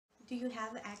Do you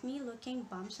have acne-looking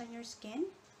bumps on your skin?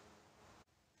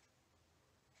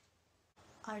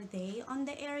 Are they on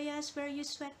the areas where you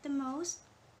sweat the most?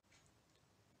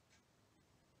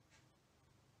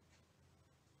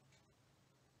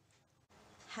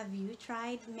 Have you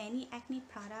tried many acne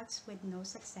products with no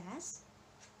success?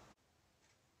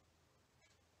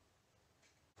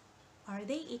 Are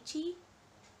they itchy?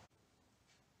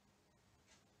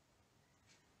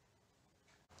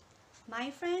 My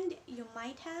friend, you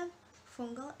might have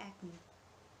fungal acne.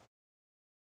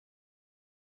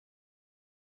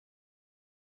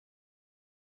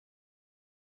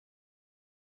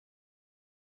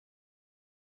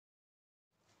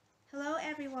 Hello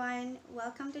everyone,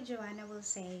 welcome to Joanna Will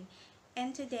Say.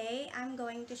 And today I'm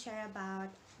going to share about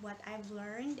what I've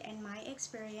learned and my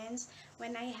experience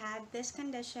when I had this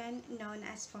condition known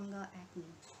as fungal acne.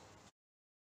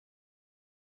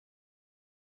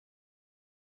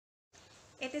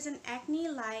 It is an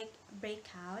acne-like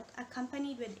breakout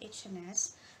accompanied with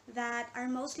itchiness that are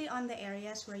mostly on the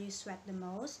areas where you sweat the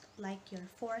most, like your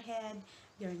forehead,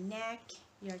 your neck,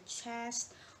 your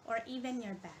chest, or even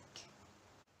your back.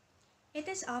 It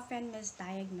is often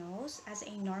misdiagnosed as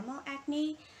a normal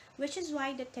acne, which is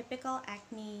why the typical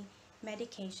acne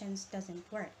medications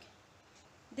doesn't work.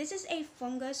 This is a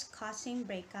fungus-causing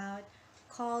breakout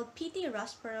called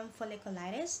pityrosporum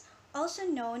folliculitis, also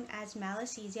known as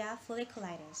Malassezia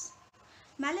folliculitis.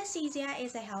 Malassezia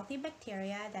is a healthy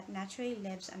bacteria that naturally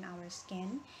lives on our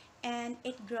skin, and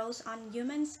it grows on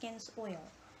human skin's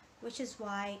oil, which is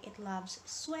why it loves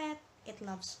sweat, it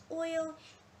loves oil.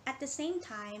 At the same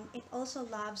time, it also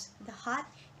loves the hot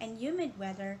and humid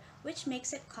weather, which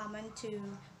makes it common to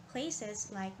places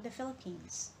like the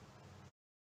Philippines.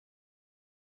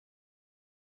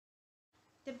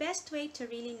 The best way to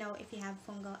really know if you have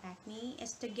fungal acne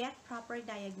is to get proper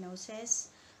diagnosis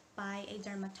by a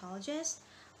dermatologist.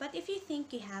 But if you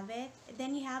think you have it,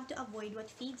 then you have to avoid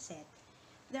what feeds it.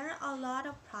 There are a lot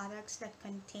of products that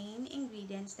contain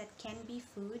ingredients that can be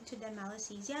food to the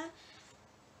Malassezia.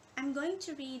 I'm going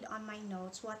to read on my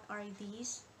notes what are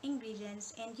these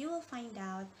ingredients, and you will find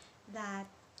out that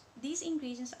these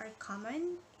ingredients are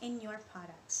common in your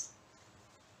products.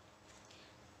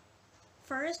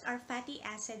 First are fatty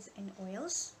acids and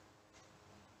oils,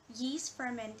 yeast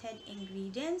fermented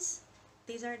ingredients.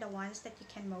 These are the ones that you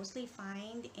can mostly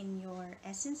find in your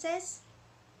essences,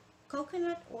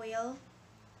 coconut oil,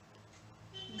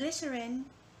 glycerin,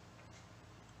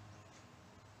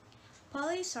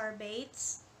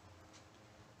 polysorbates,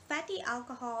 fatty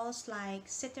alcohols like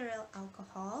cetyl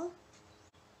alcohol,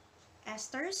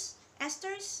 esters.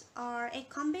 Esters are a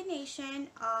combination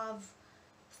of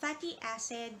fatty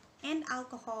acid and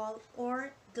alcohol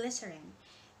or glycerin.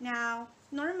 Now,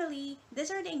 normally, these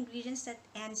are the ingredients that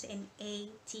ends in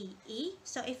ATE.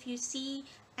 So if you see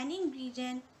an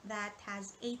ingredient that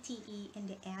has ATE in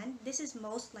the end, this is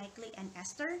most likely an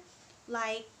ester,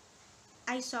 like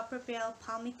isopropyl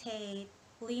palmitate,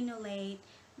 linolate.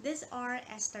 These are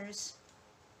esters.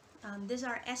 These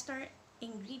are ester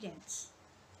ingredients.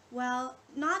 Well,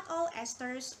 not all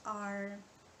esters are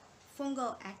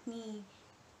fungal acne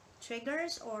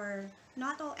triggers, or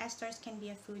not all esters can be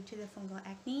a food to the fungal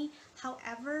acne.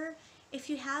 However, if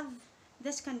you have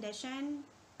this condition,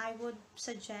 I would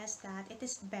suggest that it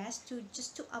is best to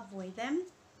just to avoid them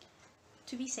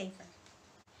to be safer.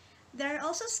 There are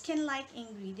also skin-like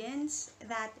ingredients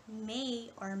that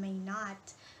may or may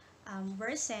not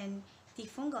worsen the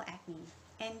fungal acne,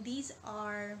 and these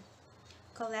are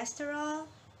cholesterol,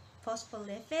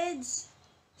 phospholipids,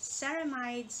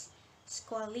 ceramides,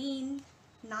 squalene,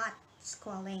 not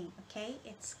squalane, okay?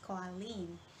 It's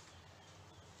squalene.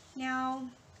 Now,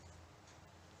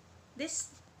 this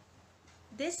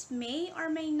may or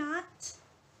may not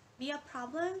be a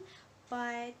problem,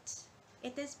 but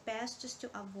it is best just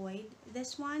to avoid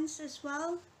these ones as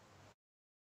well.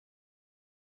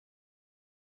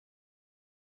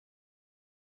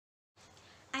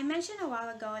 I mentioned a while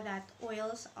ago that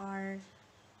oils are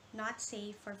not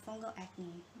safe for fungal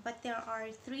acne, but there are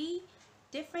three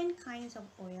different kinds of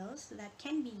oils that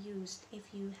can be used if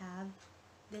you have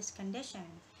this condition,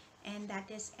 and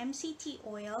that is MCT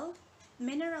oil,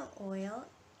 mineral oil,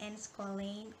 and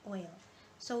squalane oil.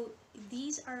 So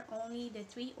these are only the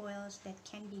three oils that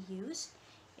can be used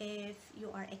if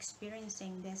you are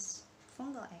experiencing this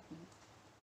fungal acne.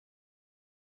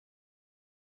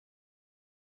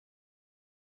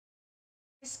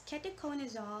 There's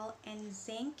ketoconazole and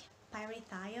zinc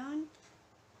pyrithione.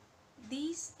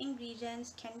 These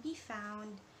ingredients can be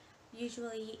found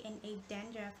usually in a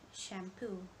dandruff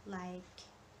shampoo like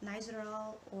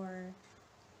Nizoral, or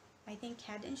I think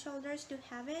Head and Shoulders do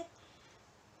have it.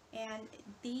 and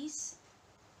these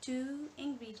two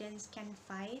ingredients can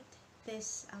fight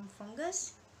this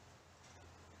fungus.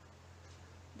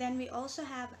 Then we also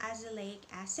have azelaic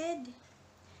acid,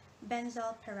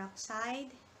 benzoyl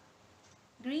peroxide,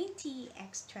 green tea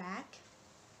extract,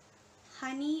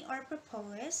 honey or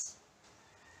propolis,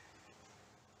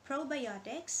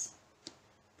 probiotics,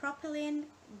 propylene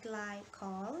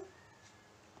glycol,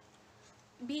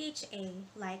 BHA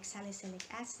like salicylic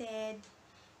acid,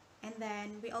 and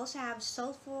then we also have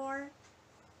sulfur,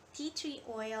 tea tree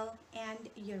oil, and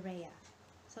urea.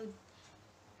 So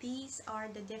these are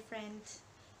the different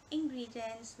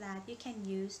ingredients that you can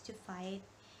use to fight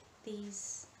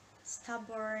these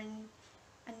stubborn,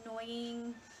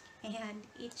 annoying, and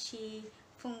itchy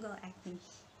fungal acne.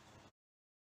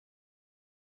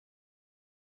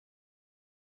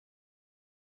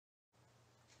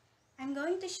 I'm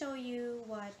going to show you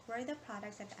what were the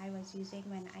products that I was using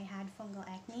when I had fungal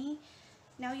acne.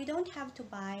 Now, you don't have to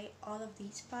buy all of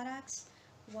these products.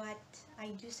 What I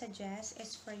do suggest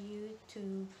is for you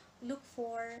to look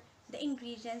for the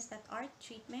ingredients that are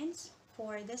treatments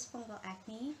for this fungal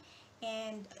acne,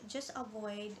 and just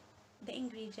avoid the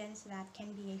ingredients that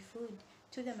can be a food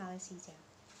to the Malassezia.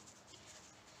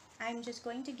 I'm just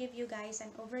going to give you guys an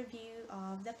overview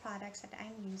of the products that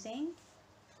I'm using.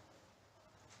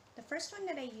 The first one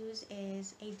that I use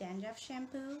is a dandruff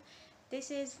shampoo.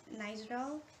 This is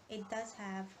Nizoral. It does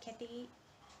have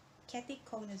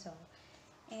ketoconazole,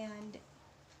 and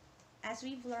as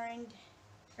we've learned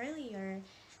earlier,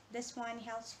 this one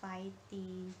helps fight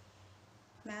the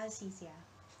Malassezia.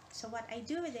 So what I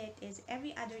do with it is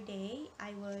every other day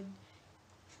I would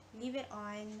leave it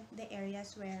on the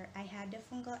areas where I had the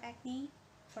fungal acne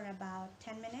for about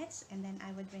 10 minutes, and then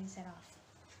I would rinse it off.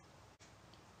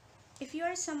 If you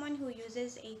are someone who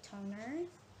uses a toner,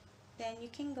 then you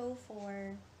can go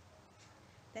for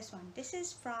this one. This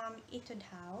is from Etude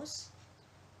House.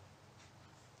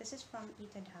 This is from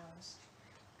Etude House.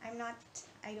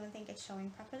 I don't think it's showing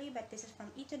properly, but this is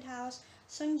from Etude House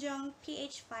Sunjung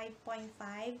pH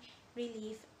 5.5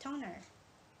 Relief Toner.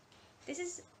 This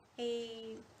is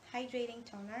a hydrating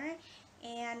toner,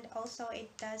 and also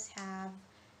it does have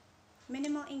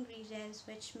minimal ingredients,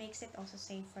 which makes it also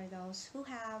safe for those who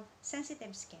have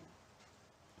sensitive skin.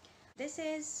 This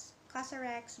is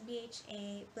Cosrx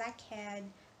BHA Blackhead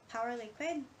Power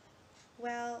Liquid.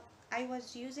 Well, I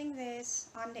was using this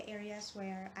on the areas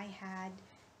where I had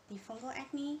the fungal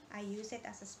acne. I use it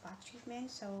as a spot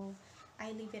treatment, so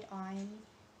I leave it on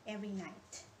every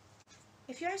night.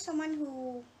 If you're someone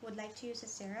who would like to use a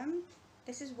serum,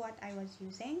 this is what I was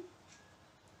using.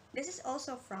 This is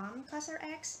also from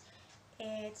Cosrx.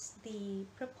 It's the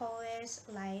Propolis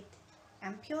Light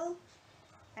Ampule.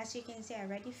 As you can see, I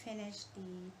already finished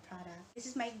the product. This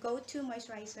is my go-to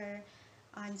moisturizer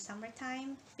on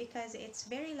summertime because it's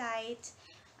very light.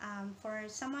 For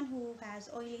someone who has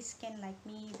oily skin like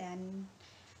me, then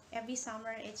every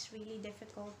summer it's really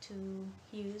difficult to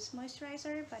use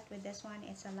moisturizer, but with this one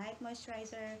it's a light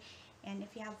moisturizer, and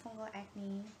if you have fungal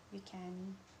acne, you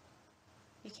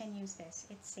can use this.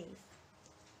 It's safe.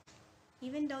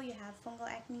 Even though you have fungal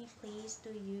acne, please do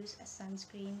use a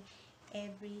sunscreen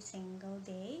every single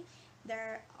day.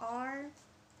 There are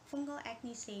fungal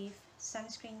acne safe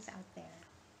sunscreens out there.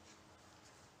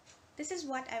 This is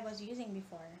what I was using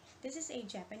before. This is a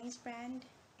Japanese brand.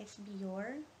 It's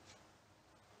Bior.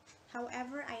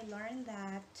 However, I learned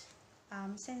that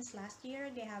since last year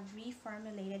they have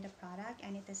reformulated the product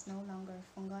and it is no longer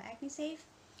fungal acne safe.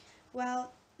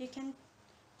 Well, you can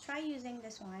try using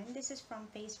this one. This is from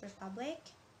Face Republic,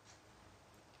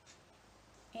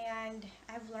 and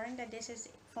I've learned that this is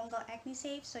fungal acne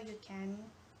safe, so you can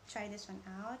try this one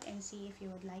out and see if you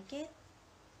would like it.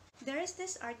 There is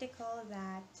this article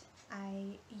that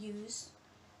I used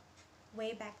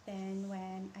way back then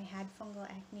when I had fungal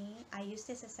acne. I used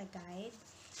this as a guide,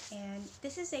 and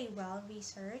this is a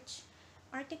well-researched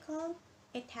article.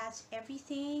 It has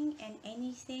everything and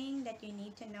anything that you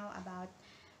need to know about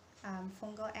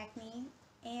fungal acne.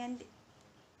 And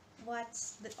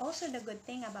also the good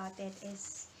thing about it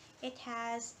is it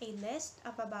has a list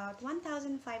of about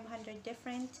 1,500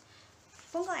 different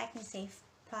fungal acne safe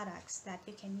products that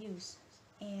you can use.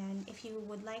 And if you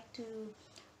would like to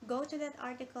go to that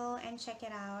article and check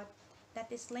it out,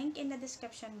 that is linked in the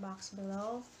description box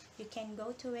below. You can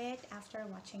go to it after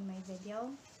watching my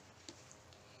video.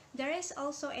 There is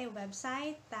also a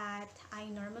website that I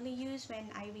normally use when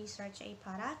I research a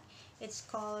product. It's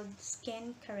called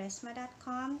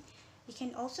skincharisma.com. You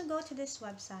can also go to this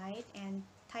website and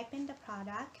type in the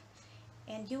product,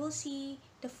 and you will see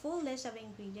the full list of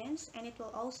ingredients, and it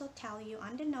will also tell you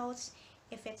on the notes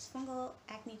if it's fungal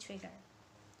acne trigger.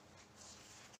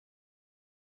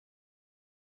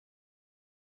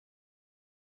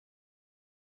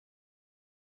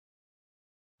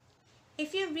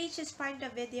 If you reached this part of the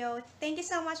video, thank you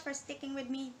so much for sticking with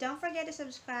me. Don't forget to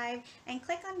subscribe and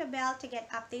click on the bell to get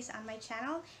updates on my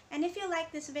channel. And if you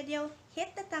like this video,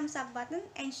 hit the thumbs up button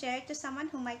and share it to someone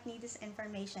who might need this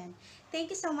information.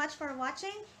 Thank you so much for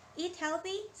watching. Eat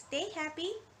healthy, stay happy,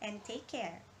 and take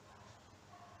care.